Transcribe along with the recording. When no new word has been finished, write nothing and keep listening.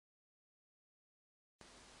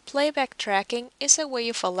Playback tracking is a way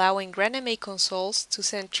of allowing grandMA consoles to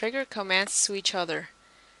send trigger commands to each other.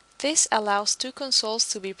 This allows two consoles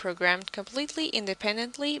to be programmed completely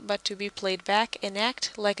independently but to be played back and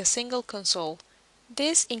act like a single console.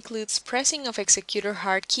 This includes pressing of executor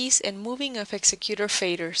hard keys and moving of executor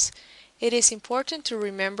faders. It is important to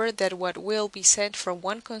remember that what will be sent from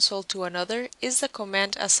one console to another is the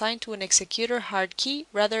command assigned to an executor hard key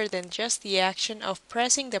rather than just the action of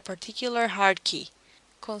pressing the particular hard key.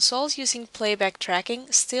 Consoles using playback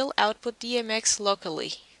tracking still output DMX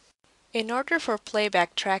locally. In order for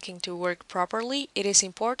playback tracking to work properly, it is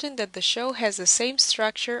important that the show has the same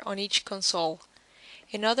structure on each console.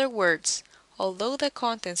 In other words, although the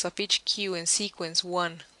contents of each cue in sequence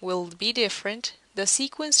 1 will be different, the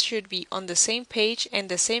sequence should be on the same page and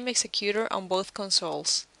the same executor on both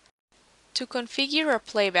consoles. To configure a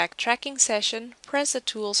playback tracking session, press the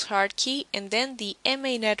tool's hard key and then the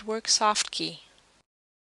MA network soft key.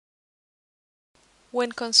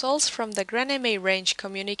 When consoles from the grandMA range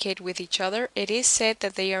communicate with each other, it is said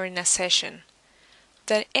that they are in a session.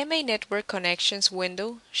 The MA network connections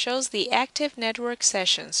window shows the active network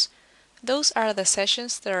sessions. Those are the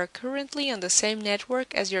sessions that are currently on the same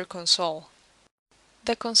network as your console.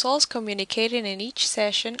 The consoles communicating in each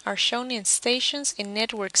session are shown in stations in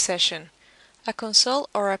network session. A console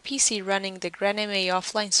or a PC running the grandMA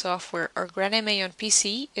offline software or grandMA on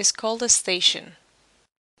PC is called a station.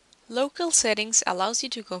 Local settings allows you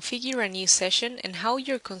to configure a new session and how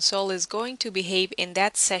your console is going to behave in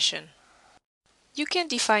that session. You can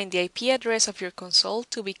define the IP address of your console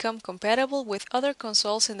to become compatible with other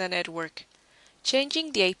consoles in the network.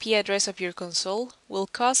 Changing the IP address of your console will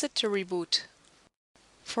cause it to reboot.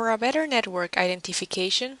 For a better network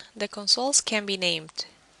identification, the consoles can be named.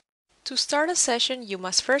 To start a session, you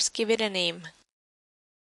must first give it a name.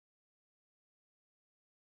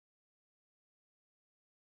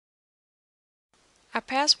 A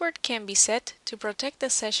password can be set to protect the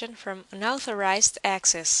session from unauthorized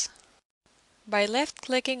access. By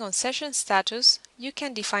left-clicking on Session Status, you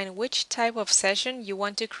can define which type of session you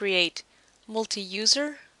want to create: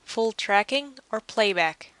 multi-user, full tracking, or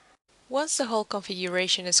playback. Once the whole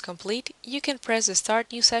configuration is complete, you can press the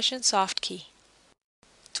Start New Session soft key.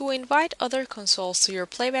 To invite other consoles to your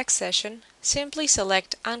playback session, simply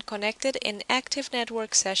select Unconnected and Active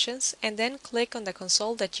Network Sessions and then click on the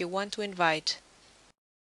console that you want to invite.